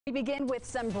We begin with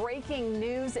some breaking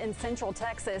news in Central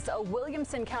Texas. A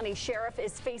Williamson County Sheriff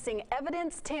is facing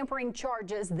evidence tampering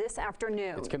charges this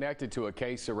afternoon. It's connected to a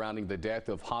case surrounding the death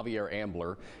of Javier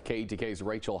Ambler. KETK's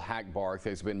Rachel Hackbarth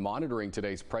has been monitoring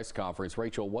today's press conference.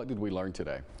 Rachel, what did we learn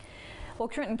today? Well,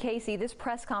 Trenton Casey, this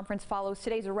press conference follows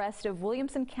today's arrest of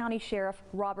Williamson County Sheriff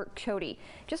Robert Chody.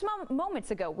 Just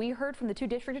moments ago, we heard from the two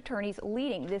district attorneys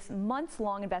leading this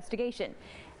months-long investigation.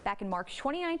 Back in March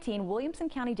 2019, Williamson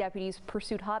County deputies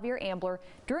pursued Javier Ambler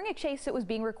during a chase that was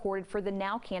being recorded for the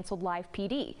now canceled live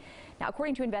PD. Now,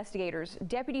 according to investigators,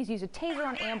 deputies used a taser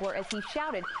on Ambler as he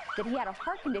shouted that he had a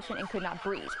heart condition and could not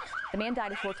breathe. The man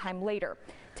died a short time later.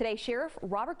 Today, Sheriff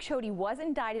Robert Chody was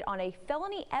indicted on a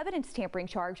felony evidence tampering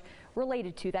charge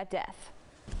related to that death.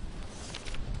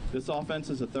 This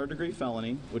offense is a third-degree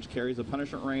felony, which carries a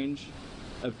punishment range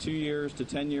of 2 years to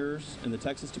 10 years in the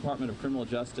Texas Department of Criminal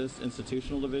Justice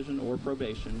Institutional Division or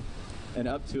probation, and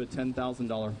up to a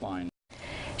 $10,000 fine.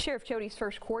 Sheriff Chody's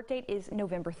first court date is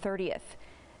November 30th.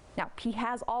 Now, he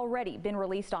has already been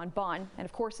released on bond, and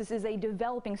of course, this is a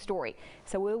developing story,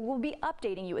 so we will be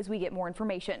updating you as we get more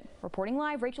information. Reporting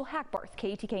live, Rachel Hackbarth,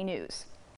 KETK News.